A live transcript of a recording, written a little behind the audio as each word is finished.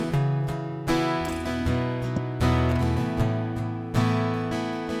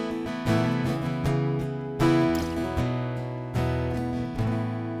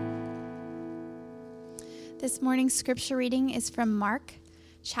This morning's scripture reading is from Mark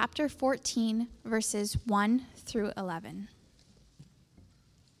chapter 14, verses 1 through 11.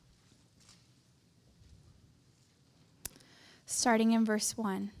 Starting in verse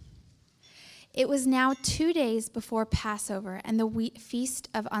 1. It was now 2 days before Passover and the feast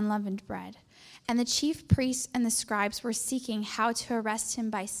of unleavened bread, and the chief priests and the scribes were seeking how to arrest him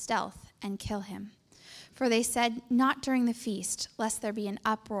by stealth and kill him. For they said, "Not during the feast, lest there be an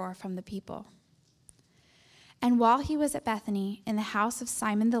uproar from the people." And while he was at Bethany, in the house of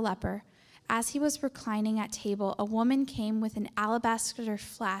Simon the leper, as he was reclining at table, a woman came with an alabaster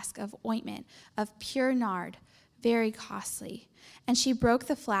flask of ointment of pure nard, very costly, and she broke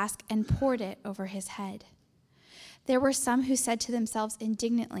the flask and poured it over his head. There were some who said to themselves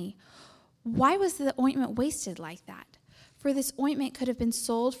indignantly, "Why was the ointment wasted like that? For this ointment could have been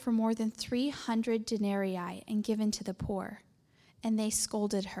sold for more than 300 denarii and given to the poor." And they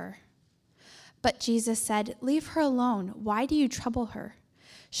scolded her. But Jesus said, "Leave her alone. Why do you trouble her?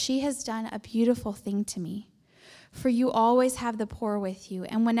 She has done a beautiful thing to me. For you always have the poor with you,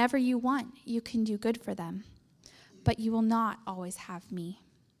 and whenever you want, you can do good for them. But you will not always have me.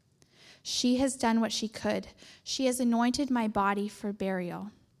 She has done what she could. She has anointed my body for burial.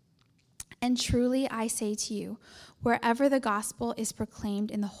 And truly I say to you, wherever the gospel is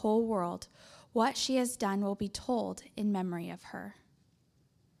proclaimed in the whole world, what she has done will be told in memory of her."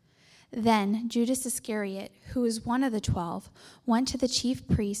 Then Judas Iscariot, who was one of the 12, went to the chief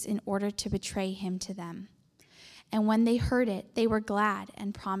priests in order to betray him to them. And when they heard it, they were glad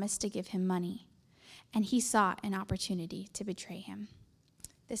and promised to give him money. And he sought an opportunity to betray him.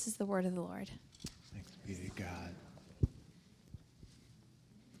 This is the word of the Lord. Thanks be to God.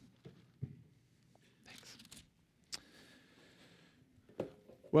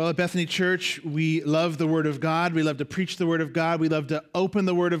 Well, at Bethany Church, we love the Word of God. We love to preach the Word of God. We love to open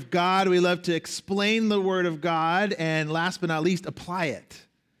the Word of God. We love to explain the Word of God. And last but not least, apply it.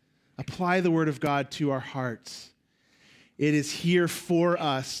 Apply the Word of God to our hearts. It is here for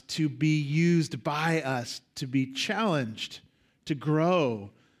us to be used by us, to be challenged, to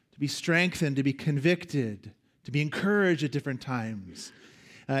grow, to be strengthened, to be convicted, to be encouraged at different times.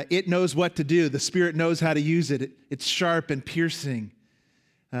 It knows what to do. The Spirit knows how to use it. It's sharp and piercing.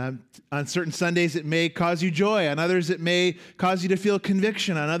 On certain Sundays, it may cause you joy. On others, it may cause you to feel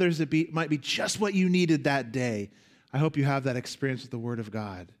conviction. On others, it might be just what you needed that day. I hope you have that experience with the Word of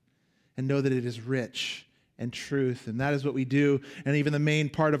God and know that it is rich and truth. And that is what we do. And even the main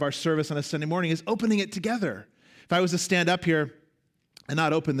part of our service on a Sunday morning is opening it together. If I was to stand up here and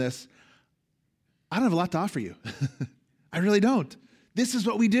not open this, I don't have a lot to offer you. I really don't. This is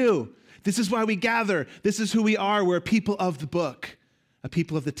what we do. This is why we gather. This is who we are. We're a people of the book. A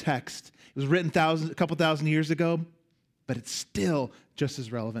people of the text. It was written a couple thousand years ago, but it's still just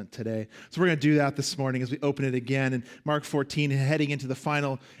as relevant today. So we're going to do that this morning as we open it again in Mark 14, heading into the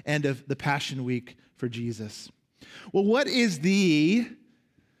final end of the Passion Week for Jesus. Well, what is the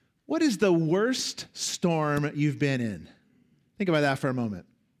worst storm you've been in? Think about that for a moment.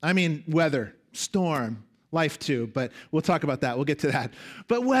 I mean, weather, storm, life too, but we'll talk about that. We'll get to that.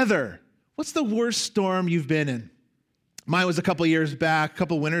 But weather, what's the worst storm you've been in? Mine was a couple years back, a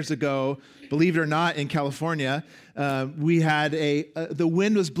couple winters ago, believe it or not, in California. We had the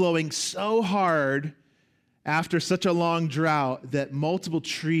wind was blowing so hard after such a long drought that multiple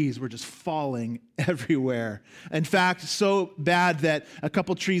trees were just falling everywhere. In fact, so bad that a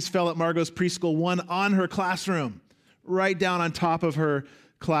couple trees fell at Margot's preschool, one on her classroom, right down on top of her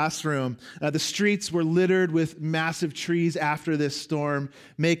classroom. The streets were littered with massive trees after this storm,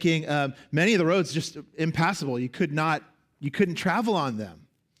 making many of the roads just impassable. You couldn't travel on them.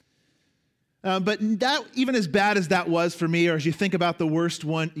 But that, even as bad as that was for me, or as you think about the worst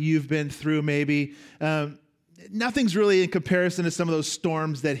one you've been through maybe, nothing's really in comparison to some of those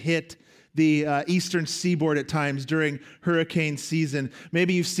storms that hit the eastern seaboard at times during hurricane season.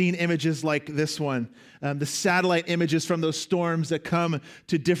 Maybe you've seen images like this one, the satellite images from those storms that come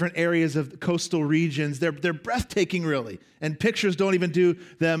to different areas of coastal regions. They're breathtaking, really, and pictures don't even do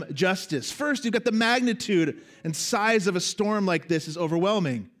them justice. First, you've got the magnitude and size of a storm like this is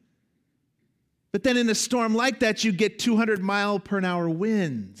overwhelming. But then in a storm like that, you get 200-mile-per-hour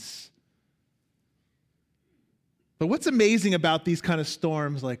winds. But what's amazing about these kind of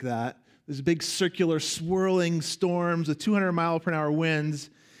storms like that, these big circular swirling storms with 200-mile-per-hour winds,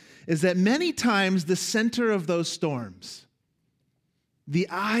 is that many times the center of those storms, the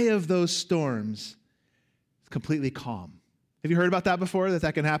eye of those storms, is completely calm. Have you heard about that before,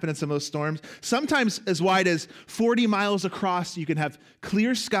 that can happen in some of those storms? Sometimes as wide as 40 miles across, you can have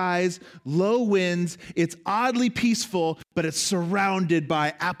clear skies, low winds. It's oddly peaceful, but it's surrounded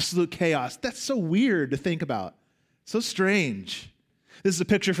by absolute chaos. That's so weird to think about. So strange. This is a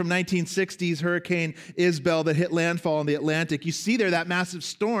picture from 1960s Hurricane Isabel that hit landfall in the Atlantic. You see there that massive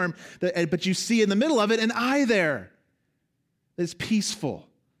storm, but you see in the middle of it an eye there that's peaceful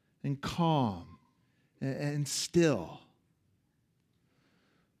and calm and still.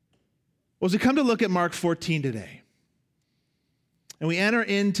 Well, as we come to look at Mark 14 today, and we enter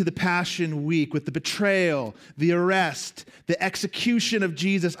into the Passion Week with the betrayal, the arrest, the execution of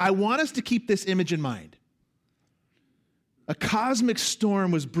Jesus, I want us to keep this image in mind. A cosmic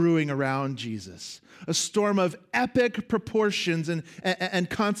storm was brewing around Jesus, a storm of epic proportions and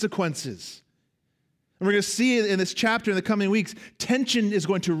consequences. And we're going to see in this chapter in the coming weeks, tension is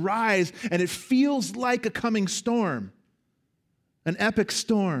going to rise, and it feels like a coming storm, an epic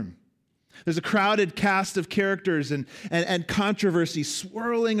storm. There's a crowded cast of characters and controversy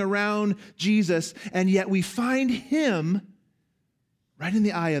swirling around Jesus, and yet we find him right in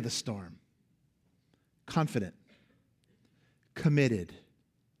the eye of the storm, confident, committed,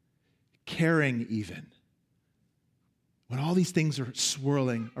 caring even, when all these things are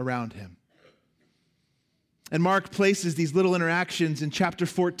swirling around him. And Mark places these little interactions in chapter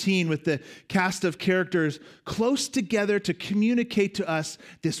 14 with the cast of characters close together to communicate to us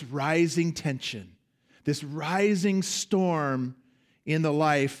this rising tension, this rising storm in the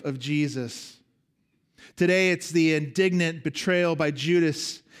life of Jesus. Today, it's the indignant betrayal by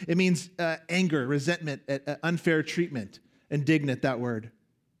Judas. It means anger, resentment, unfair treatment. Indignant, that word.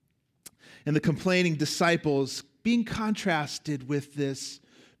 And the complaining disciples being contrasted with this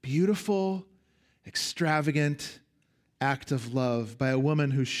beautiful, extravagant act of love by a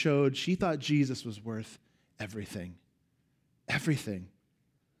woman who showed she thought Jesus was worth everything. Everything.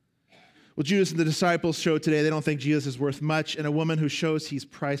 Well, Judas and the disciples show today they don't think Jesus is worth much, and a woman who shows he's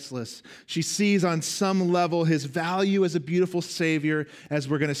priceless. She sees on some level his value as a beautiful Savior, as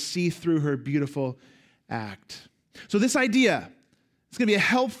we're going to see through her beautiful act. So this idea, it's going to be a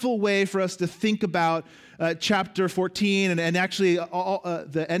helpful way for us to think about chapter 14 and actually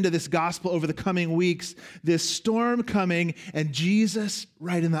the end of this gospel over the coming weeks, this storm coming and Jesus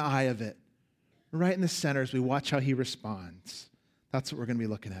right in the eye of it, right in the center as we watch how he responds. That's what we're going to be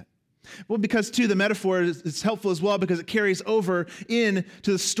looking at. Well, because too, the metaphor is helpful as well because it carries over into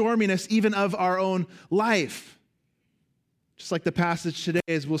the storminess even of our own life. Just like the passage today,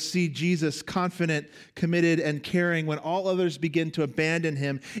 as we'll see Jesus confident, committed, and caring when all others begin to abandon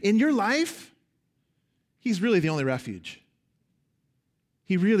him. In your life, he's really the only refuge.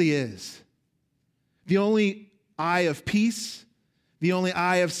 He really is. The only eye of peace, the only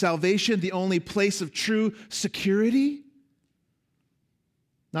eye of salvation, the only place of true security.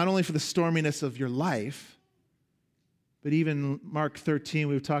 Not only for the storminess of your life, but even Mark 13,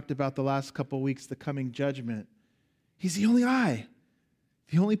 we've talked about the last couple of weeks, the coming judgment. He's the only eye,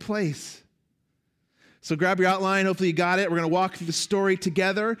 the only place. So grab your outline. Hopefully you got it. We're going to walk through the story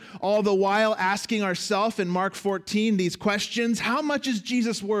together, all the while asking ourselves in Mark 14 these questions. How much is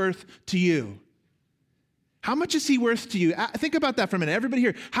Jesus worth to you? How much is he worth to you? Think about that for a minute. Everybody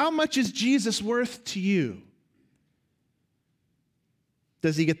here, how much is Jesus worth to you?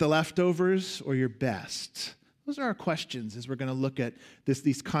 Does he get the leftovers or your best? Those are our questions as we're going to look at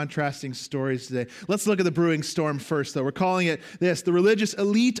these contrasting stories today. Let's look at the brewing storm first, though. We're calling it this. The religious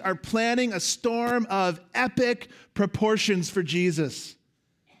elite are planning a storm of epic proportions for Jesus.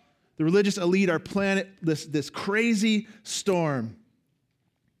 The religious elite are planning this crazy storm.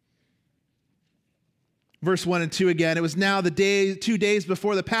 Verse 1 and 2 again. It was now 2 days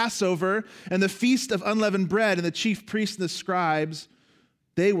before the Passover and the Feast of Unleavened Bread, and the chief priests and the scribes,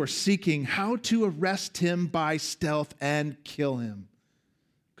 they were seeking how to arrest him by stealth and kill him.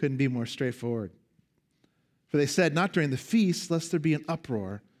 Couldn't be more straightforward. For they said, not during the feast, lest there be an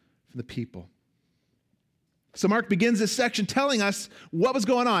uproar from the people. So Mark begins this section telling us what was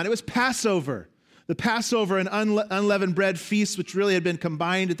going on. It was Passover. The Passover and unleavened bread feast, which really had been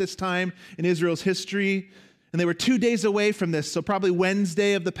combined at this time in Israel's history. And they were 2 days away from this, so probably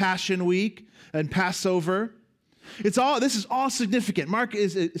Wednesday of the Passion Week and Passover. This is all significant. Mark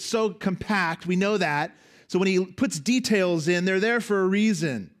is so compact, we know that. So when he puts details in, they're there for a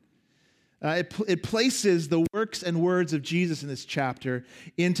reason. It places the works and words of Jesus in this chapter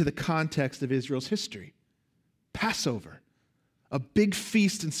into the context of Israel's history. Passover, A big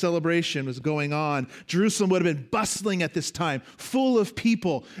feast and celebration was going on. Jerusalem would have been bustling at this time, full of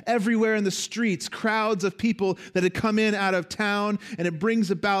people everywhere in the streets, crowds of people that had come in out of town, and it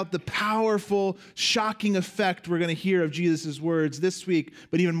brings about the powerful, shocking effect we're going to hear of Jesus' words this week,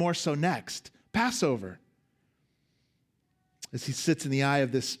 but even more so next, Passover. As he sits in the eye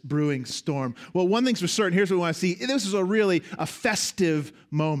of this brewing storm. Well, one thing's for certain, here's what we want to see. This is a festive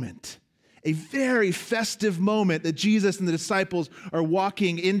moment. A very festive moment that Jesus and the disciples are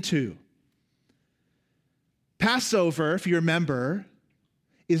walking into. Passover, if you remember,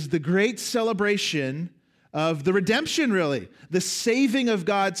 is the great celebration of the redemption, really. The saving of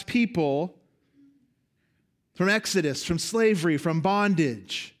God's people from Exodus, from slavery, from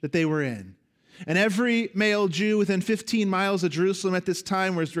bondage that they were in. And every male Jew within 15 miles of Jerusalem at this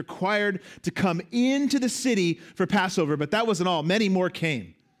time was required to come into the city for Passover. But that wasn't all. Many more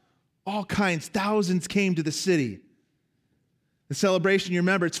came. All kinds, thousands came to the city. The celebration, you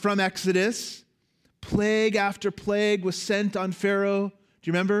remember, it's from Exodus. Plague after plague was sent on Pharaoh. Do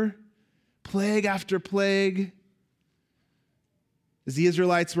you remember? Plague after plague. As the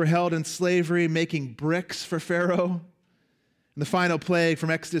Israelites were held in slavery, making bricks for Pharaoh. And the final plague from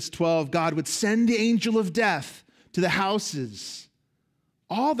Exodus 12, God would send the angel of death to the houses,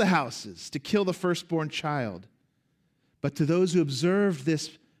 all the houses, to kill the firstborn child. But to those who observed this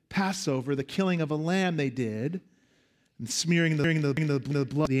Passover, the killing of a lamb they did, and smearing the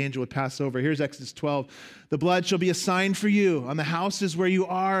blood, the angel would pass over. Here's Exodus 12. The blood shall be a sign for you on the houses where you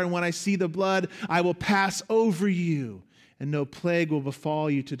are, and when I see the blood, I will pass over you, and no plague will befall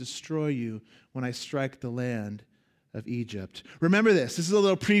you to destroy you when I strike the land of Egypt. Remember this. This is a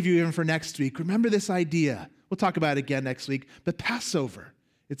little preview even for next week. Remember this idea. We'll talk about it again next week. But Passover,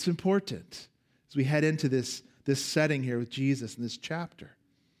 it's important as we head into this setting here with Jesus in this chapter.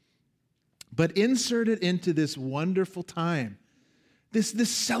 But inserted into this wonderful time, this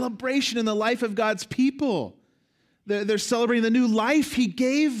celebration in the life of God's people. They're celebrating the new life he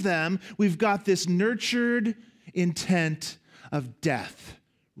gave them. We've got this nurtured intent of death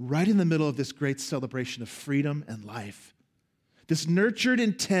right in the middle of this great celebration of freedom and life. This nurtured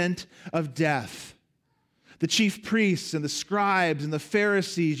intent of death. The chief priests and the scribes and the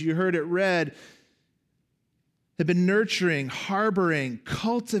Pharisees, you heard it read, have been nurturing, harboring,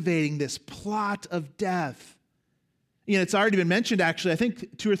 cultivating this plot of death. You know, it's already been mentioned, actually, I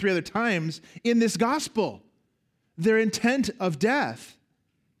think 2 or 3 other times in this gospel. Their intent of death.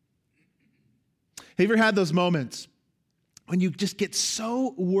 Have you ever had those moments when you just get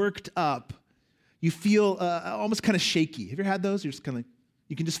so worked up, you feel almost kind of shaky? Have you ever had those? You're just kind of,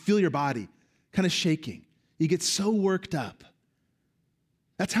 you can just feel your body kind of shaking. You get so worked up.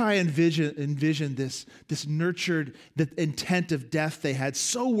 That's how I envision this nurtured, the intent of death they had.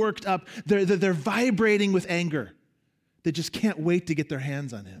 So worked up, they're vibrating with anger. They just can't wait to get their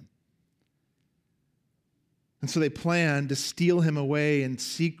hands on him. And so they planned to steal him away in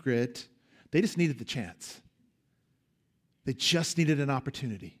secret. They just needed the chance. They just needed an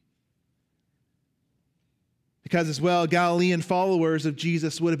opportunity. Because as well, Galilean followers of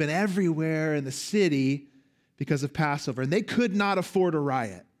Jesus would have been everywhere in the city because of Passover, and they could not afford a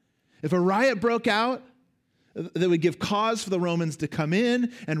riot. If a riot broke out, that would give cause for the Romans to come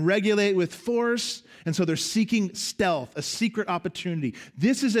in and regulate with force, and so they're seeking stealth, a secret opportunity.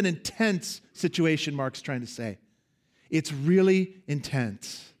 This is an intense situation, Mark's trying to say. It's really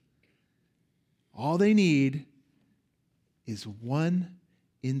intense. All they need is one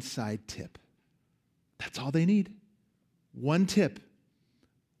inside tip. That's all they need. One tip.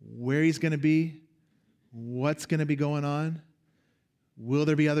 Where he's going to be, what's going to be going on, will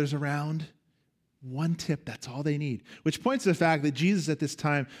there be others around? One tip, that's all they need. Which points to the fact that Jesus at this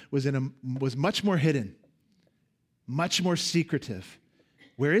time was much more hidden, much more secretive.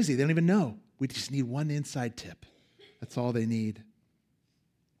 Where is he? They don't even know. We just need one inside tip. That's all they need.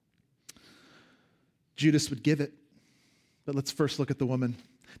 Judas would give it. But let's first look at the woman.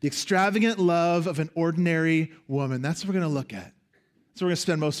 The extravagant love of an ordinary woman. That's what we're going to look at. So we're going to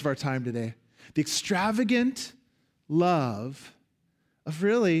spend most of our time today. The extravagant love of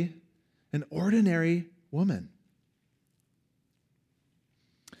really an ordinary woman.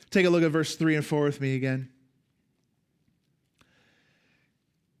 Take a look at verse 3 and 4 with me again.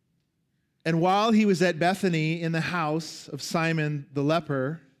 And while he was at Bethany in the house of Simon the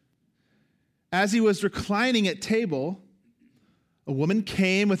leper, as he was reclining at table, a woman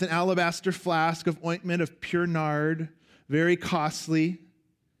came with an alabaster flask of ointment of pure nard, very costly,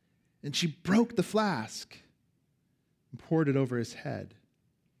 and she broke the flask and poured it over his head.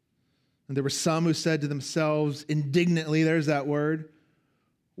 And there were some who said to themselves indignantly, there's that word,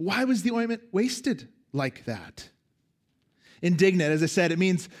 why was the ointment wasted like that? Indignant, as I said, it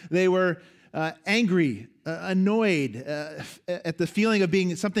means they were angry, annoyed at the feeling of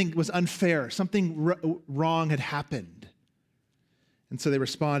being something was unfair, something wrong had happened. And so they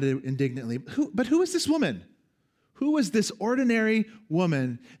responded indignantly. But who is this woman? Who was this ordinary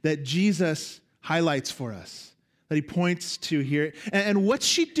woman that Jesus highlights for us, that he points to here? And what's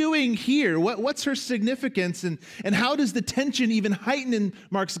she doing here? What's her significance? And how does the tension even heighten in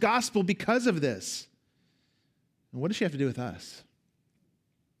Mark's gospel because of this? And what does she have to do with us?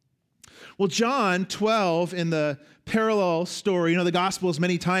 Well, John 12 in the parallel story, the Gospels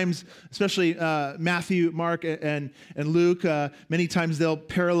many times, especially Matthew, Mark, and Luke, many times they'll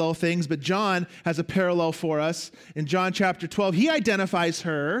parallel things, but John has a parallel for us. In John chapter 12, he identifies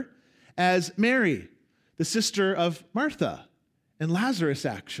her as Mary, the sister of Martha and Lazarus,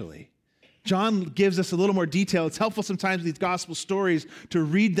 actually. John gives us a little more detail. It's helpful sometimes with these gospel stories to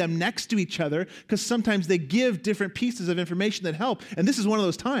read them next to each other because sometimes they give different pieces of information that help, and this is one of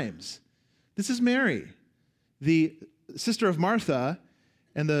those times. This is Mary, the sister of Martha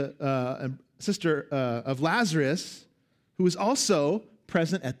and the sister of Lazarus, who was also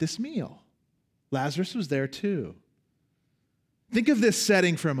present at this meal. Lazarus was there too. Think of this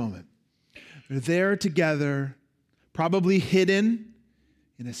setting for a moment. They're there together, probably hidden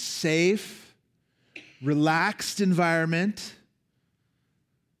in a safe, relaxed environment.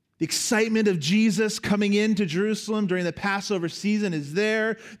 The excitement of Jesus coming into Jerusalem during the Passover season is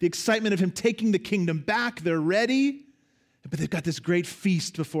there. The excitement of him taking the kingdom back, they're ready. But they've got this great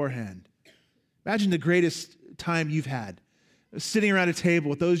feast beforehand. Imagine the greatest time you've had, sitting around a table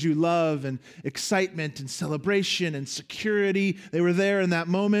with those you love and excitement and celebration and security. They were there in that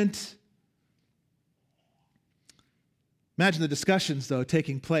moment. Imagine the discussions, though,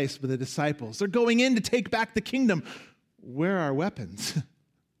 taking place with the disciples. They're going in to take back the kingdom. Where are our weapons?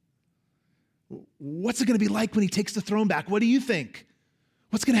 What's it going to be like when he takes the throne back? What do you think?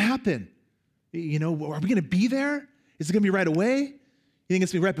 What's going to happen? Are we going to be there? Is it going to be right away? You think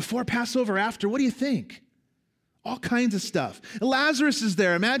it's going to be right before Passover or after? What do you think? All kinds of stuff. And Lazarus is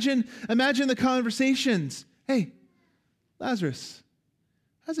there. Imagine the conversations. Hey, Lazarus,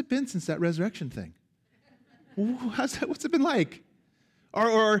 how's it been since that resurrection thing? What's it been like?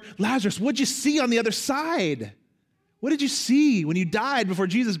 Or Lazarus, what'd you see on the other side? What did you see when you died before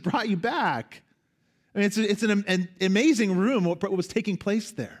Jesus brought you back? I mean, it's an amazing room, what was taking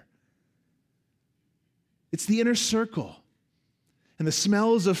place there. It's the inner circle. And the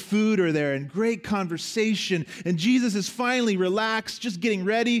smells of food are there and great conversation. And Jesus is finally relaxed, just getting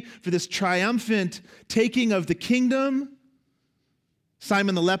ready for this triumphant taking of the kingdom.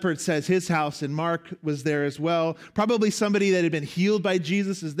 Simon the leper says his house, and Mark was there as well. Probably somebody that had been healed by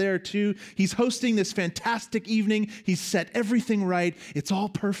Jesus is there too. He's hosting this fantastic evening. He's set everything right. It's all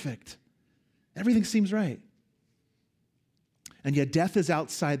perfect. Everything seems right. And yet death is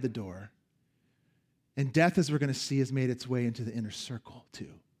outside the door. And death, as we're going to see, has made its way into the inner circle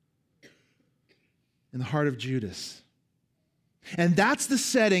too. In the heart of Judas. And that's the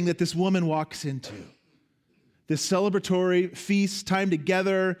setting that this woman walks into. This celebratory feast, time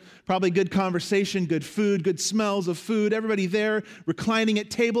together, probably good conversation, good food, good smells of food, everybody there, reclining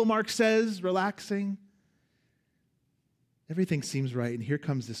at table, Mark says, relaxing. Everything seems right, and here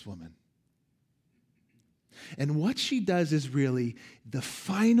comes this woman. And what she does is really the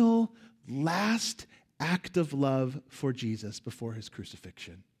final, last act of love for Jesus before his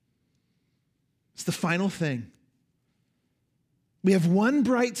crucifixion. It's the final thing. We have one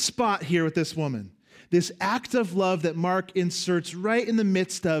bright spot here with this woman. This act of love that Mark inserts right in the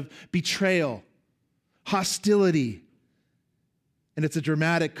midst of betrayal, hostility. And it's a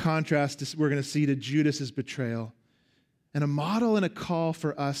dramatic contrast we're going to see to Judas's betrayal, and a model and a call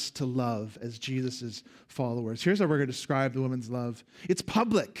for us to love as Jesus' followers. Here's how we're going to describe the woman's love. It's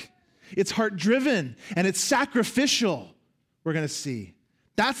public, it's heart-driven, and it's sacrificial, we're going to see.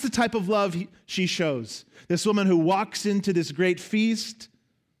 That's the type of love she shows. This woman who walks into this great feast.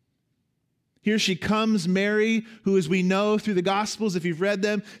 Here she comes, Mary, who, as we know through the Gospels, if you've read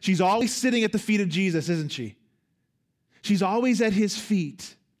them, she's always sitting at the feet of Jesus, isn't she? She's always at his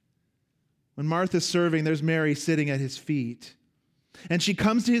feet. When Martha's serving, there's Mary sitting at his feet. And she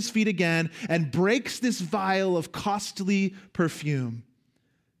comes to his feet again and breaks this vial of costly perfume.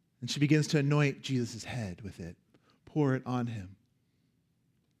 And she begins to anoint Jesus' head with it, pour it on him.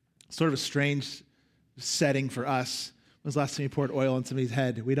 Sort of a strange setting for us. When was the last time you poured oil on somebody's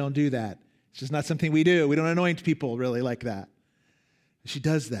head? We don't do that. It's just not something we do. We don't anoint people really like that. She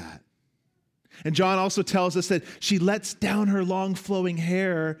does that. And John also tells us that she lets down her long flowing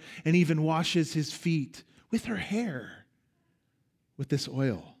hair and even washes his feet with her hair with this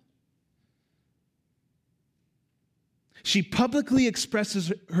oil. She publicly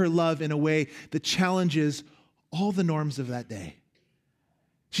expresses her love in a way that challenges all the norms of that day.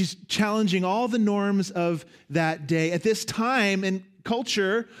 She's challenging all the norms of that day. At this time in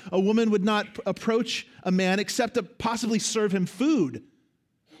culture, a woman would not approach a man except to possibly serve him food,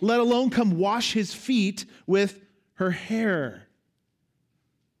 let alone come wash his feet with her hair.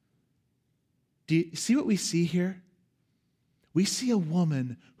 Do you see what we see here? We see a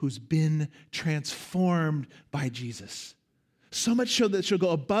woman who's been transformed by Jesus. So much so that she'll go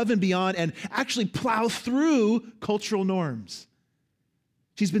above and beyond and actually plow through cultural norms.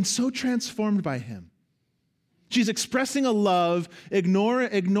 She's been so transformed by him. She's expressing a love,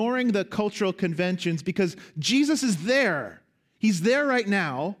 ignoring the cultural conventions because Jesus is there. He's there right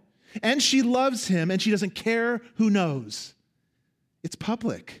now, and she loves him, and she doesn't care who knows. It's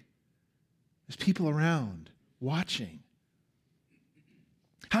public. There's people around watching.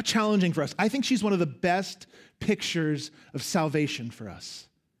 How challenging for us. I think she's one of the best pictures of salvation for us.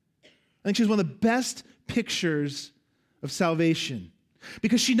 I think she's one of the best pictures of salvation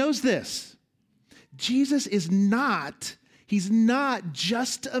because she knows this. Jesus is not, he's not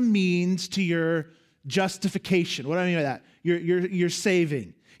just a means to your justification. What do I mean by that? Your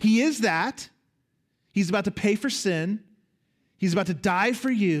saving. He is that. He's about to pay for sin. He's about to die for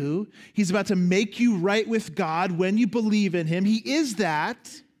you. He's about to make you right with God when you believe in him. He is that.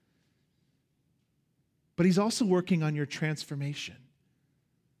 But he's also working on your transformation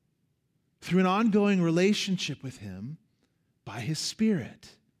through an ongoing relationship with him by his Spirit.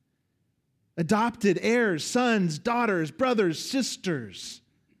 Adopted heirs, sons, daughters, brothers, sisters.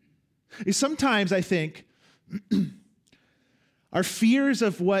 Sometimes I think our fears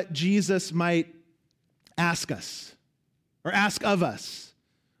of what Jesus might ask us or ask of us,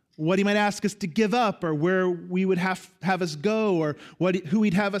 what he might ask us to give up or where we would have us go or who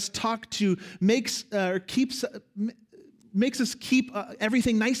he'd have us talk to makes us keep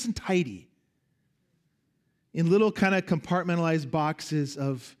everything nice and tidy in little kind of compartmentalized boxes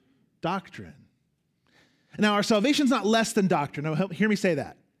of doctrine. Now, our salvation's not less than doctrine. Now, hear me say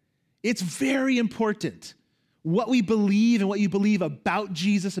that. It's very important. What we believe and what you believe about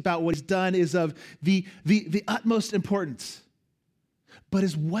Jesus, about what he's done, is of the utmost importance. But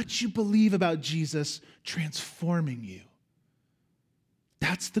is what you believe about Jesus transforming you?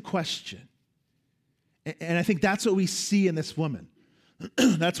 That's the question. And I think that's what we see in this woman.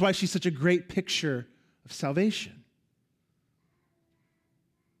 That's why she's such a great picture of salvation.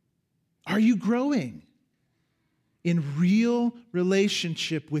 Are you growing in real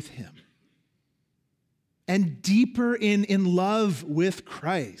relationship with him? And deeper in love with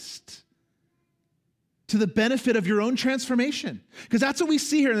Christ to the benefit of your own transformation. Because that's what we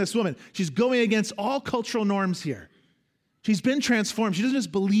see here in this woman. She's going against all cultural norms here. She's been transformed. She doesn't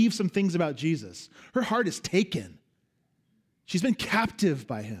just believe some things about Jesus. Her heart is taken. She's been captive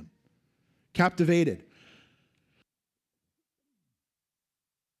by him, captivated.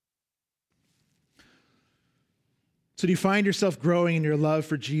 So do you find yourself growing in your love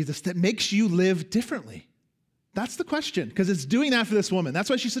for Jesus that makes you live differently? That's the question, because it's doing that for this woman. That's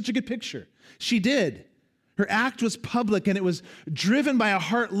why she's such a good picture. She did. Her act was public, and it was driven by a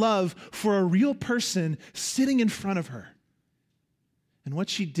heart love for a real person sitting in front of her. And what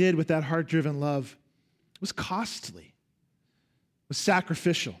she did with that heart-driven love was costly, was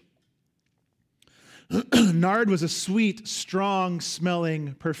sacrificial. Nard was a sweet,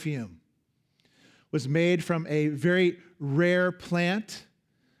 strong-smelling perfume. It was made from a very rare plant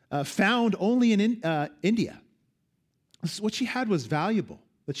found only in India. What she had was valuable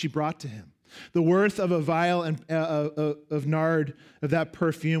that she brought to him. The worth of a vial of nard, of that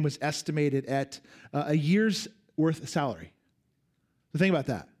perfume, was estimated at a year's worth of salary. So think about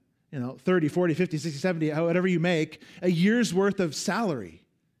that. 30, 40, 50, 60, 70, whatever you make, a year's worth of salary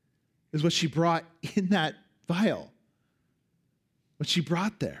is what she brought in that vial. What she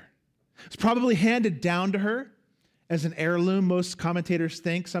brought there. It's probably handed down to her as an heirloom, most commentators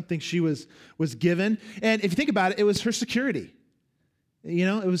think, something she was given. And if you think about it, it was her security.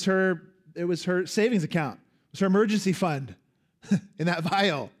 It was her savings account. It was her emergency fund in that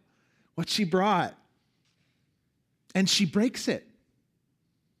vial. What she brought. And she breaks it,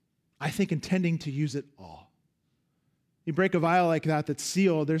 I think, intending to use it all. You break a vial like that that's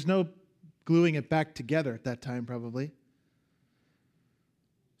sealed, there's no gluing it back together at that time, probably.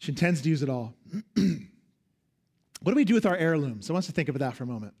 She intends to use it all. What do we do with our heirlooms? I want us to think about that for a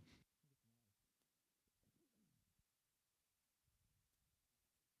moment.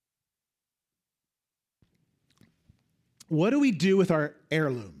 What do we do with our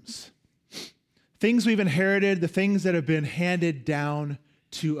heirlooms? Things we've inherited, the things that have been handed down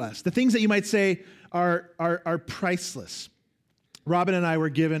to us. The things that you might say are priceless. Robin and I were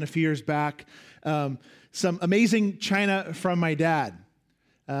given a few years back some amazing china from my dad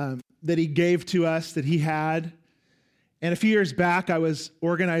that he gave to us, that he had. And a few years back, I was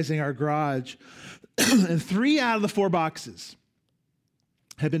organizing our garage, and 3 out of the 4 boxes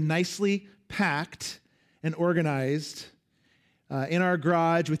had been nicely packed and organized in our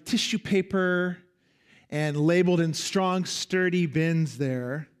garage with tissue paper and labeled in strong, sturdy bins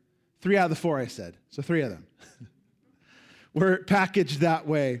there. 3 out of the 4, I said. So 3 of them were packaged that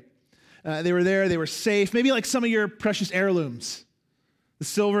way. They were there. They were safe. Maybe like some of your precious heirlooms. The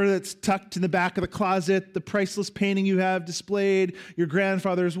silver that's tucked in the back of the closet, the priceless painting you have displayed, your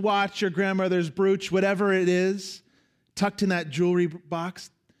grandfather's watch, your grandmother's brooch, whatever it is, tucked in that jewelry box.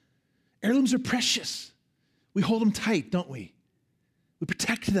 Heirlooms are precious. We hold them tight, don't we? We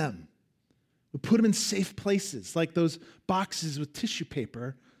protect them. We put them in safe places, like those boxes with tissue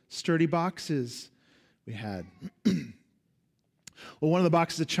paper, sturdy boxes we had. Well, one of the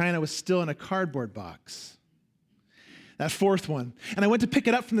boxes of china was still in a cardboard box. That 4th one. And I went to pick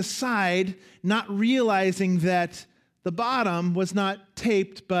it up from the side, not realizing that the bottom was not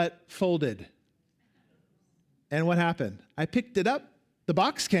taped, but folded. And what happened? I picked it up, the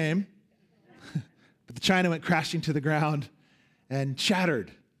box came, but the china went crashing to the ground and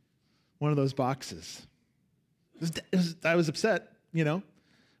shattered one of those boxes. I was upset, maybe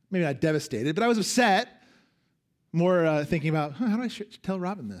not devastated, but I was upset. More thinking about, how do I tell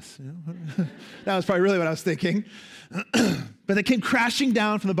Robin this? That was probably really what I was thinking. But it came crashing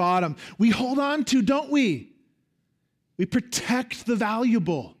down from the bottom. We hold on to, don't we? We protect the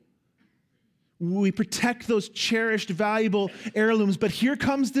valuable. We protect those cherished, valuable heirlooms. But here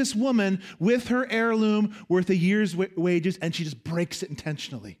comes this woman with her heirloom worth a year's wages, and she just breaks it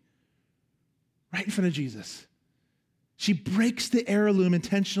intentionally. Right in front of Jesus. She breaks the heirloom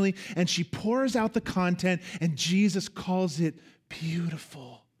intentionally, and she pours out the content, and Jesus calls it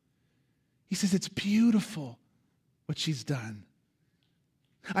beautiful. He says it's beautiful what she's done.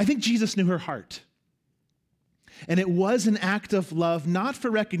 I think Jesus knew her heart. And it was an act of love, not for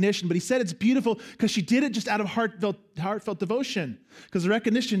recognition, but he said it's beautiful because she did it just out of heartfelt devotion. Because the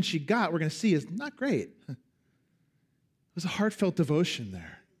recognition she got, we're going to see, is not great. It was a heartfelt devotion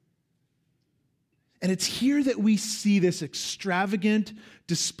there. And it's here that we see this extravagant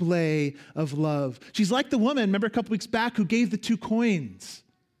display of love. She's like the woman, remember a couple weeks back, who gave the 2 coins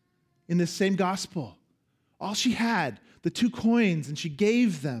in this same gospel. All she had, the 2 coins, and she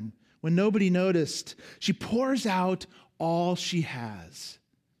gave them when nobody noticed. She pours out all she has.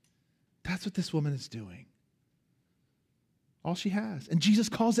 That's what this woman is doing. All she has. And Jesus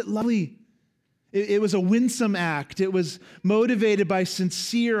calls it lovely. It was a winsome act. It was motivated by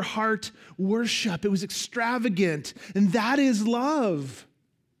sincere heart worship. It was extravagant. And that is love.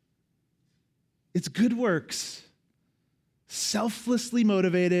 It's good works, selflessly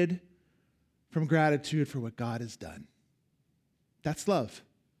motivated from gratitude for what God has done. That's love.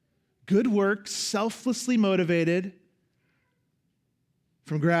 Good works, selflessly motivated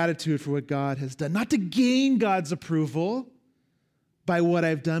from gratitude for what God has done. Not to gain God's approval by what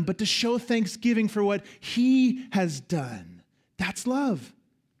I've done, but to show thanksgiving for what he has done. That's love.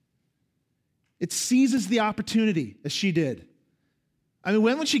 It seizes the opportunity, as she did. I mean,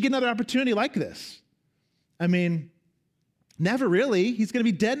 when would she get another opportunity like this? I mean, never really. He's going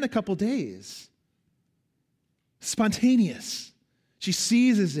to be dead in a couple days. Spontaneous. She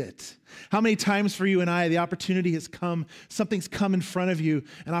seizes it. How many times for you and I, the opportunity has come, something's come in front of you,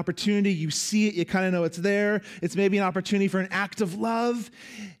 an opportunity, you see it, you kind of know it's there. It's maybe an opportunity for an act of love,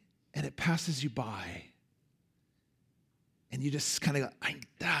 and it passes you by. And you just kind of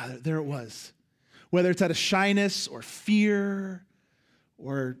go, there it was. Whether it's out of shyness or fear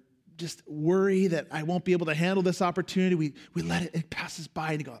or just worry that I won't be able to handle this opportunity, we let it passes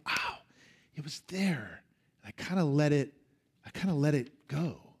by and you go, oh, it was there. I kind of let it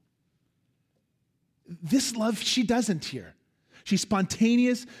go. This love, she doesn't here. She's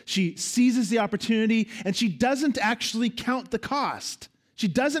spontaneous, she seizes the opportunity, and she doesn't actually count the cost. She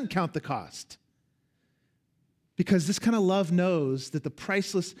doesn't count the cost. Because this kind of love knows that the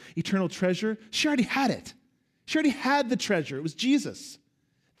priceless eternal treasure, she already had it. She already had the treasure. It was Jesus.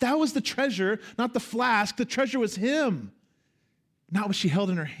 That was the treasure, not the flask. The treasure was him. Not what she held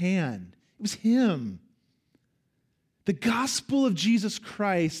in her hand. It was him. The gospel of Jesus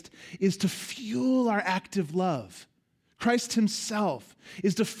Christ is to fuel our active love. Christ himself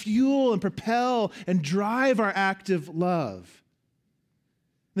is to fuel and propel and drive our active love.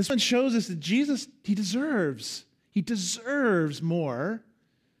 This one shows us that Jesus, he deserves more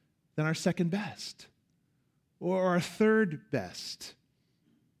than our second best or our third best.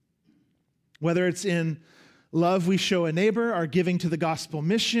 Whether it's in love we show a neighbor, our giving to the gospel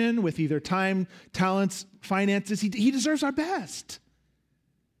mission with either time, talents, finances, he deserves our best.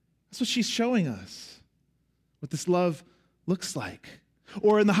 That's what she's showing us, what this love looks like.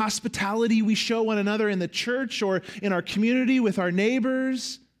 Or in the hospitality we show one another in the church or in our community with our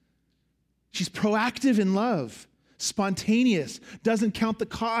neighbors. She's proactive in love, spontaneous, doesn't count the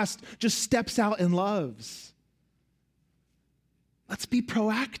cost, just steps out and loves. Let's be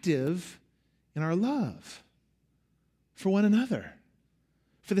proactive in our love for one another,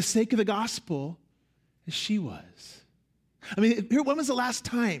 for the sake of the gospel, as she was. I mean, when was the last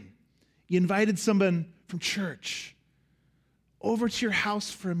time you invited someone from church over to your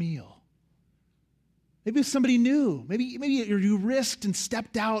house for a meal? Maybe it was somebody new. Maybe you risked and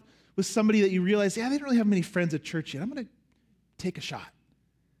stepped out with somebody that you realized, they don't really have many friends at church yet. I'm going to take a shot.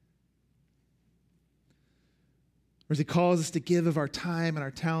 Or as he calls us to give of our time and our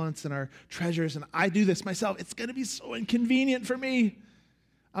talents and our treasures, and I do this myself, it's going to be so inconvenient for me.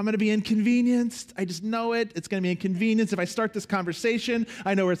 I'm going to be inconvenienced. I just know it. It's going to be inconvenienced. If I start this conversation,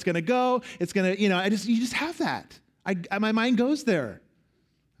 I know where it's going to go. It's going to, you just have that. My mind goes there.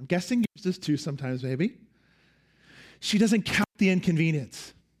 I'm guessing yours does too sometimes, maybe. She doesn't count the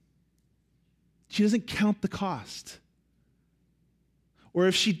inconvenience. She doesn't count the cost. Or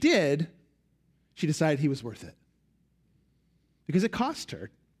if she did, she decided he was worth it. Because it cost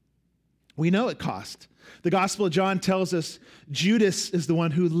her. We know it cost. The Gospel of John tells us Judas is the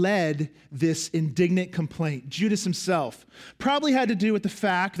one who led this indignant complaint. Judas himself probably had to do with the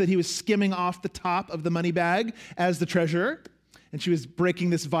fact that he was skimming off the top of the money bag as the treasurer, and she was breaking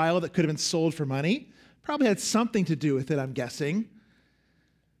this vial that could have been sold for money. Probably had something to do with it, I'm guessing.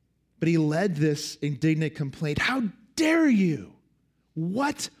 But he led this indignant complaint. How dare you?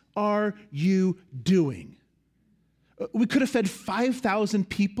 What are you doing? We could have fed 5,000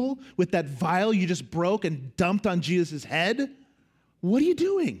 people with that vial you just broke and dumped on Jesus' head. What are you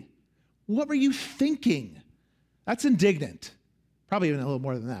doing? What were you thinking? That's indignant. Probably even a little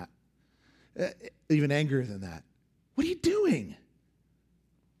more than that. Even angrier than that. What are you doing?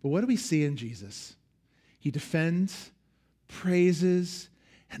 But what do we see in Jesus? He defends, praises,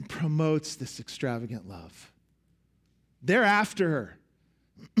 and promotes this extravagant love. They're after her.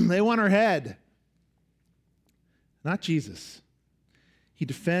 They want her head. Not Jesus. He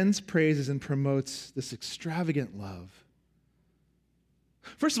defends, praises, and promotes this extravagant love.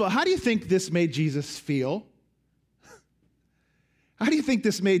 First of all, how do you think this made Jesus feel? How do you think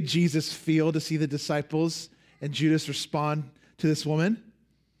this made Jesus feel to see the disciples and Judas respond to this woman?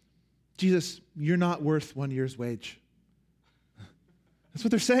 Jesus, you're not worth 1 year's wage. That's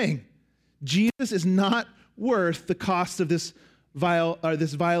what they're saying. Jesus is not worth the cost of this vial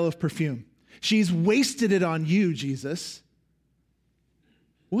of perfume. She's wasted it on you, Jesus.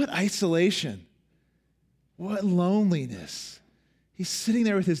 What isolation. What loneliness. He's sitting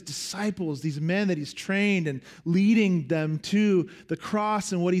there with his disciples, these men that he's trained and leading them to the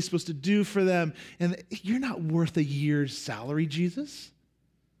cross and what he's supposed to do for them. And you're not worth a year's salary, Jesus.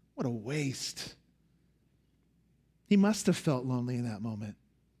 What a waste. He must have felt lonely in that moment.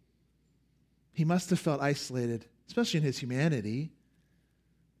 He must have felt isolated, especially in his humanity.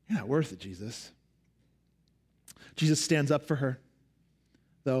 You're not worth it, Jesus. Jesus stands up for her,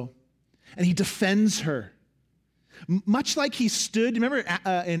 though, and he defends her. Much like he stood, remember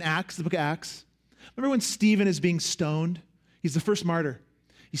in Acts, the book of Acts? Remember when Stephen is being stoned? He's the first martyr.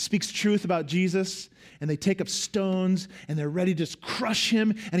 He speaks truth about Jesus, and they take up stones, and they're ready to just crush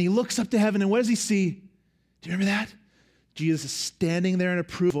him, and he looks up to heaven, and what does he see? Do you remember that? Jesus is standing there in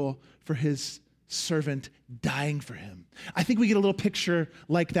approval for his servant dying for him. I think we get a little picture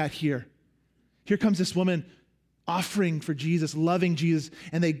like that here. Here comes this woman offering for Jesus, loving Jesus,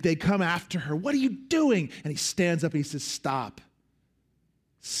 and they come after her. What are you doing? And he stands up and he says, stop.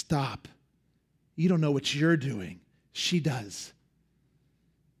 Stop. You don't know what you're doing. She does.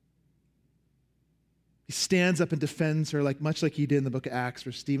 He stands up and defends her much like he did in the book of Acts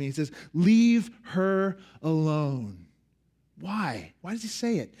for Stephen. He says, leave her alone. Why? Why does he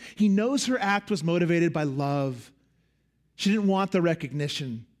say it? He knows her act was motivated by love. She didn't want the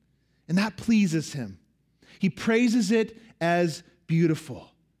recognition, and that pleases him. He praises it as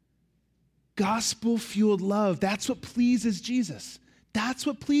beautiful. Gospel-fueled love, that's what pleases Jesus. That's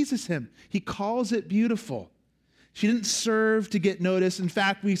what pleases him. He calls it beautiful. She didn't serve to get noticed. In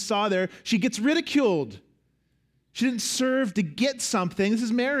fact, we saw there, she gets ridiculed. She didn't serve to get something. This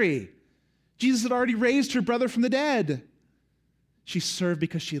is Mary. Jesus had already raised her brother from the dead. She served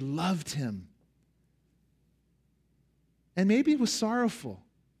because she loved him. And maybe it was sorrowful.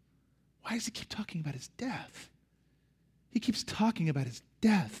 Why does he keep talking about his death? He keeps talking about his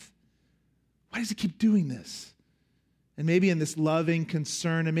death. Why does he keep doing this? And maybe in this loving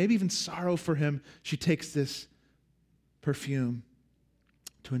concern and maybe even sorrow for him, she takes this perfume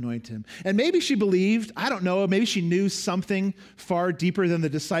to anoint him. And maybe she believed, I don't know, maybe she knew something far deeper than the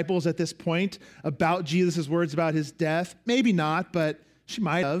disciples at this point about Jesus' words about his death. Maybe not, but she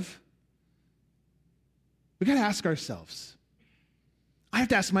might have. We got to ask ourselves. I have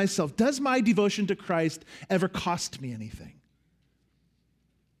to ask myself, does my devotion to Christ ever cost me anything?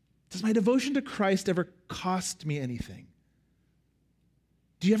 Does my devotion to Christ ever cost me anything?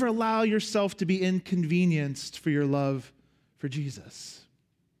 Do you ever allow yourself to be inconvenienced for your love for Jesus?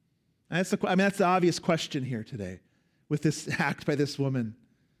 And that's the obvious question here today with this act by this woman.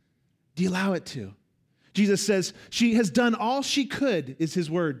 Do you allow it to? Jesus says she has done all she could, is his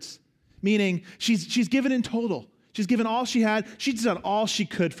words. Meaning she's given in total. She's given all she had. She's done all she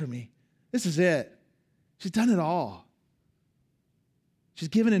could for me. This is it. She's done it all. She's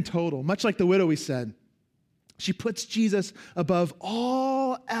given in total. Much like the widow we said. She puts Jesus above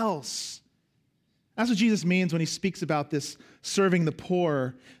all else. That's what Jesus means when he speaks about this serving the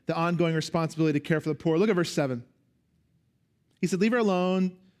poor, the ongoing responsibility to care for the poor. Look at verse 7. He said, leave her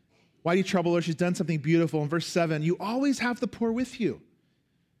alone. Why do you trouble her? She's done something beautiful. In verse 7, you always have the poor with you.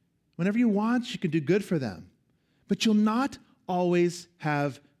 Whenever you want, you can do good for them. But you'll not always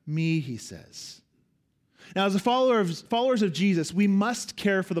have me, he says. Now, as followers of Jesus, we must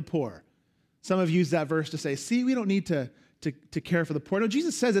care for the poor. Some have used that verse to say, see, we don't need to care for the poor. No,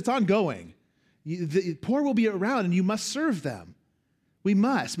 Jesus says it's ongoing. The poor will be around and you must serve them. We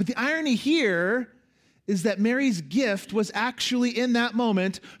must. But the irony here is that Mary's gift was actually in that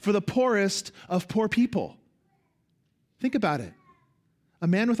moment for the poorest of poor people. Think about it. A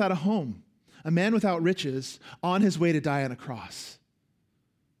man without a home, a man without riches, on his way to die on a cross.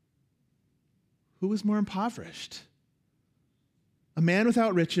 Who was more impoverished? A man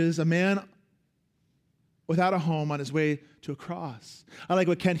without riches, a man without a home on his way to a cross. I like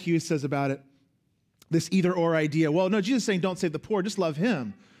what Kent Hughes says about it. This either-or idea. Well, no, Jesus is saying don't save the poor, just love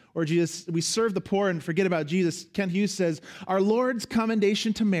him. Or Jesus, we serve the poor and forget about Jesus. Kent Hughes says, our Lord's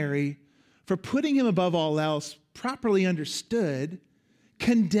commendation to Mary for putting him above all else, properly understood,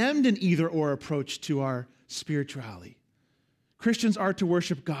 condemned an either-or approach to our spirituality. Christians are to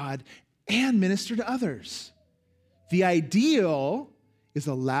worship God and minister to others. The ideal is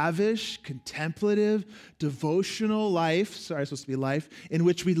a lavish, contemplative, devotional life, in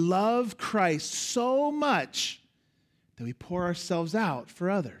which we love Christ so much that we pour ourselves out for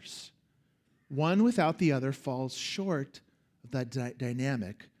others. One without the other falls short of that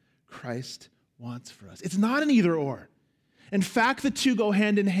dynamic Christ wants for us. It's not an either-or. In fact, the two go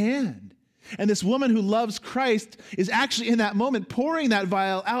hand in hand. And this woman who loves Christ is actually in that moment pouring that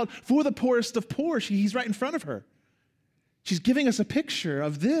vial out for the poorest of poor. He's right in front of her. She's giving us a picture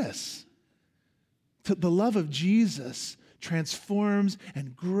of this. The love of Jesus transforms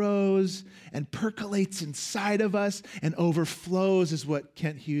and grows and percolates inside of us and overflows, is what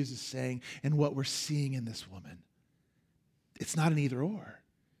Kent Hughes is saying and what we're seeing in this woman. It's not an either-or.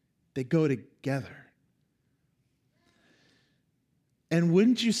 They go together. And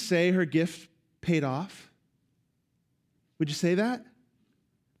wouldn't you say her gift paid off? Would you say that?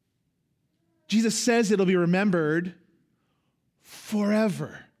 Jesus says it'll be remembered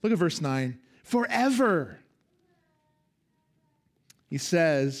forever. Look at verse 9. Forever. He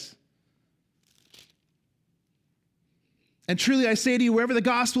says, and truly I say to you, wherever the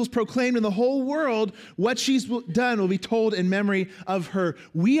gospel is proclaimed in the whole world, what she's done will be told in memory of her.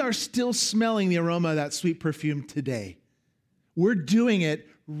 We are still smelling the aroma of that sweet perfume today. We're doing it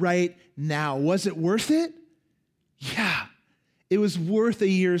right now. Was it worth it? Yeah, it was worth a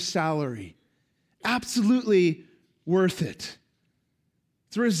year's salary. Absolutely worth it.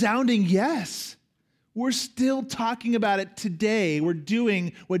 It's a resounding yes. We're still talking about it today. We're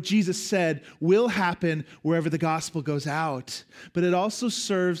doing what Jesus said will happen wherever the gospel goes out. But it also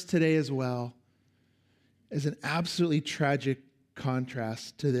serves today as well as an absolutely tragic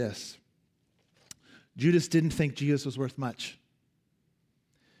contrast to this. Judas didn't think Jesus was worth much.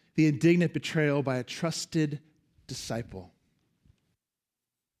 The indignant betrayal by a trusted disciple.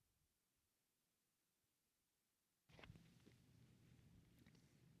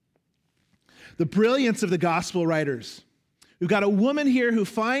 The brilliance of the gospel writers. We've got a woman here who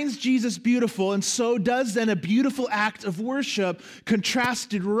finds Jesus beautiful and so does then a beautiful act of worship,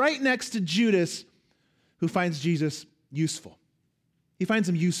 contrasted right next to Judas, who finds Jesus useful. He finds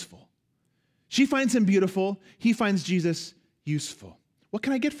him useful. She finds him beautiful. He finds Jesus useful. What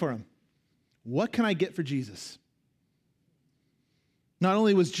can I get for him? What can I get for Jesus? Not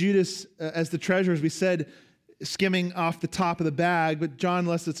only was Judas, as the treasurer, as we said, skimming off the top of the bag, but John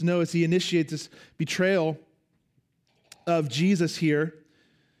lets us know as he initiates this betrayal of Jesus here,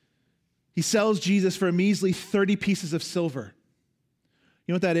 he sells Jesus for a measly 30 pieces of silver.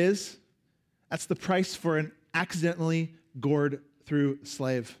 You know what that is? That's the price for an accidentally gored through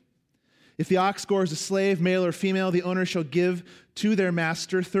slave. If the ox gores a slave, male or female, the owner shall give to their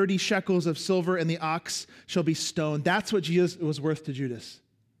master 30 shekels of silver, and the ox shall be stoned. That's what Jesus was worth to Judas.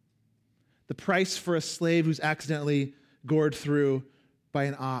 The price for a slave who's accidentally gored through by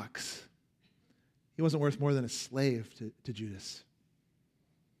an ox. He wasn't worth more than a slave to Judas.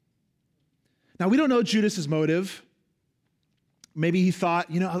 Now, we don't know Judas's motive. Maybe he thought,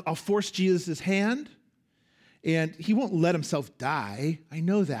 I'll force Jesus' hand, and he won't let himself die. I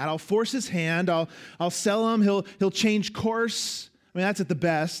know that. I'll force his hand. I'll sell him. He'll change course. I mean, that's at the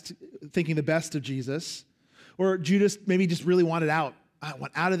best, thinking the best of Jesus. Or Judas maybe just really wanted out. I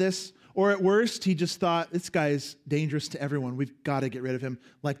want out of this. Or at worst, he just thought, this guy is dangerous to everyone. We've got to get rid of him,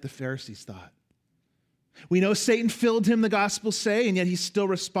 like the Pharisees thought. We know Satan filled him, the Gospels say, and yet he's still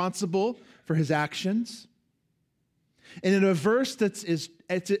responsible for his actions. And in a verse it's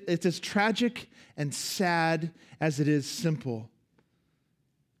as tragic and sad as it is simple.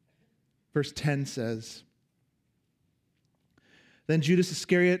 Verse 10 says, Then Judas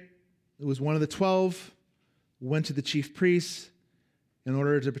Iscariot, who was one of the 12, went to the chief priests in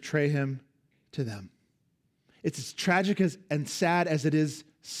order to betray him to them. It's as tragic and sad as it is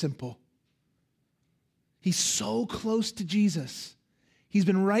simple. He's so close to Jesus. He's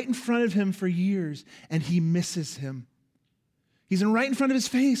been right in front of him for years, and he misses him. He's right in front of his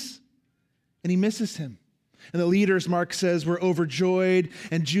face, and he misses him. And the leaders, Mark says, were overjoyed,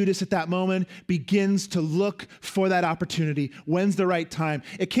 and Judas at that moment begins to look for that opportunity. When's the right time?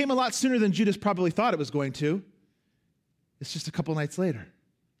 It came a lot sooner than Judas probably thought it was going to. It's just a couple nights later.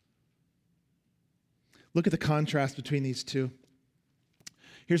 Look at the contrast between these two.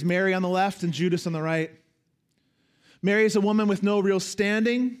 Here's Mary on the left and Judas on the right. Mary is a woman with no real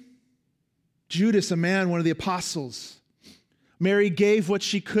standing. Judas, a man, one of the apostles. Mary gave what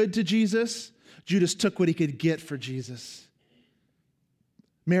she could to Jesus. Judas took what he could get for Jesus.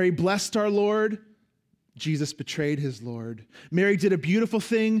 Mary blessed our Lord. Jesus betrayed his Lord. Mary did a beautiful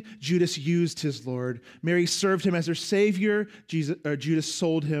thing. Judas used his Lord. Mary served him as her Savior. Judas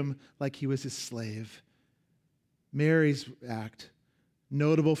sold him like he was his slave. Mary's act,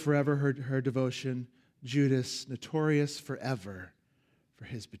 notable forever her devotion. Judas, notorious forever for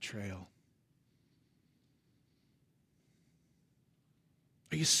his betrayal.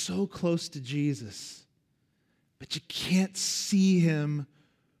 Are you so close to Jesus, but you can't see him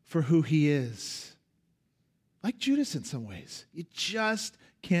for who he is? Like Judas in some ways. You just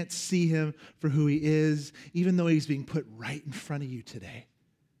can't see him for who he is, even though he's being put right in front of you today.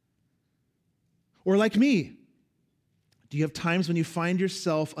 Or like me, do you have times when you find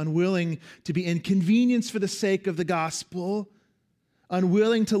yourself unwilling to be inconvenienced for the sake of the gospel,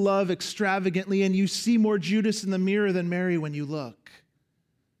 unwilling to love extravagantly, and you see more Judas in the mirror than Mary when you look?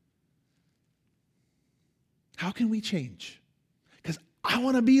 How can we change? Because I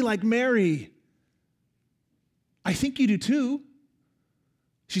want to be like Mary. I think you do too.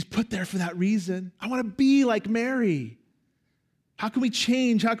 She's put there for that reason. I want to be like Mary. How can we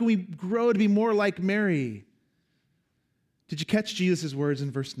change? How can we grow to be more like Mary? Did you catch Jesus' words in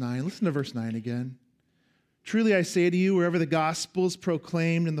verse 9? Listen to verse 9 again. Truly I say to you, wherever the gospel is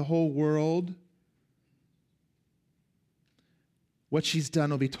proclaimed in the whole world, what she's done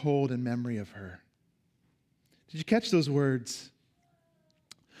will be told in memory of her. Did you catch those words?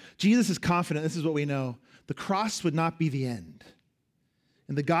 Jesus is confident, this is what we know, the cross would not be the end,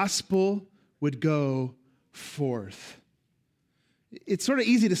 and the gospel would go forth. It's sort of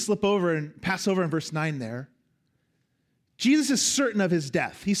easy to slip over and pass over in verse 9 there. Jesus is certain of his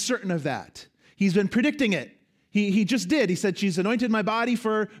death. He's certain of that. He's been predicting it. He just did. He said, she's anointed my body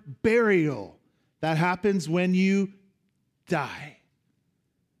for burial. That happens when you die.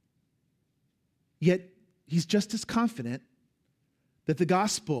 Yet he's just as confident that the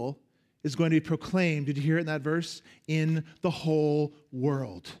gospel is going to be proclaimed, did you hear it in that verse? In the whole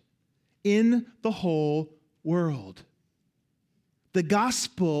world. In the whole world. The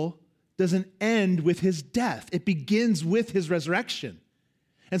gospel doesn't end with his death. It begins with his resurrection.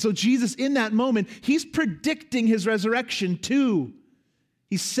 And so Jesus, in that moment, he's predicting his resurrection too.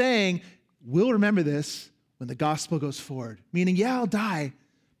 He's saying, we'll remember this when the gospel goes forward. Meaning, yeah, I'll die,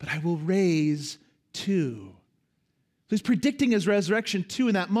 but I will raise too. So he's predicting his resurrection too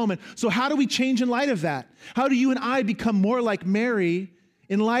in that moment. So how do we change in light of that? How do you and I become more like Mary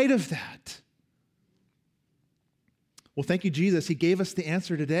in light of that? Well, thank you, Jesus. He gave us the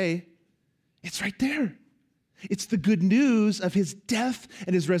answer today. It's right there. It's the good news of his death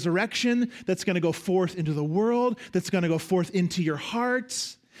and his resurrection that's going to go forth into the world, that's going to go forth into your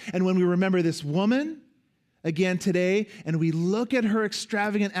hearts. And when we remember this woman again today, and we look at her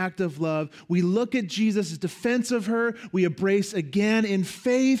extravagant act of love, we look at Jesus' defense of her, we embrace again in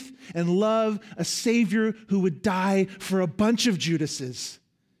faith and love a Savior who would die for a bunch of Judases.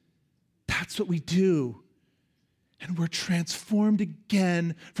 That's what we do. And we're transformed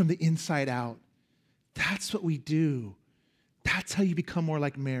again from the inside out. That's what we do. That's how you become more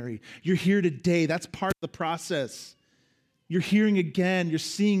like Mary. You're here today. That's part of the process. You're hearing again. You're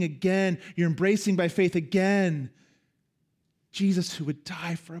seeing again. You're embracing by faith again Jesus who would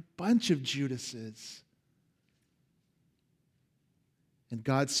die for a bunch of Judases. And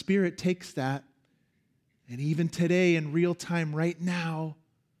God's Spirit takes that, and even today in real time right now,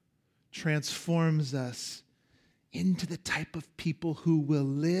 transforms us into the type of people who will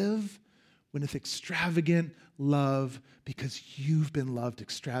live with extravagant love because you've been loved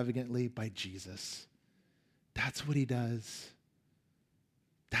extravagantly by Jesus. That's what he does.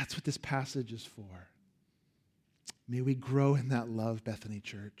 That's what this passage is for. May we grow in that love, Bethany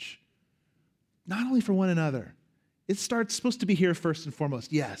Church. Not only for one another. It's supposed to be here first and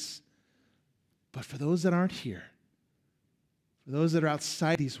foremost, yes. But for those that aren't here, for those that are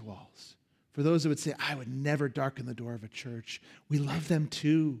outside these walls, for those that would say, I would never darken the door of a church, we love them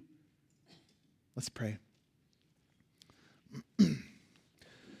too. Let's pray.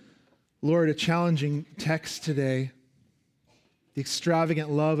 Lord, a challenging text today. The extravagant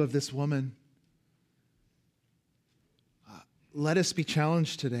love of this woman. Let us be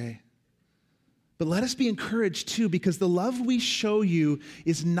challenged today. But let us be encouraged too, because the love we show you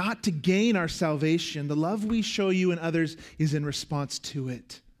is not to gain our salvation. The love we show you and others is in response to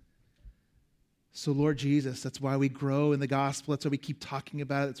it. So Lord Jesus, that's why we grow in the gospel. That's why we keep talking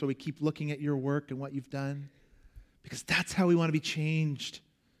about it. That's why we keep looking at your work and what you've done. Because that's how we want to be changed.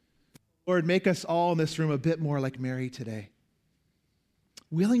 Lord, make us all in this room a bit more like Mary today.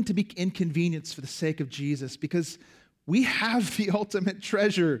 Willing to be inconvenienced for the sake of Jesus, because we have the ultimate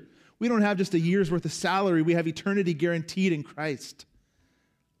treasure. We don't have just a year's worth of salary. We have eternity guaranteed in Christ.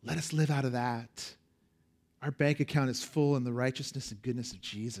 Let us live out of that. Our bank account is full in the righteousness and goodness of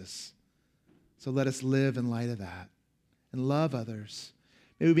Jesus. So let us live in light of that and love others.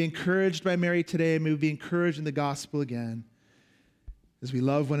 May we be encouraged by Mary today. May we be encouraged in the gospel again as we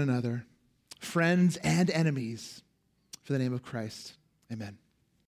love one another, friends and enemies, for the name of Christ. Amen.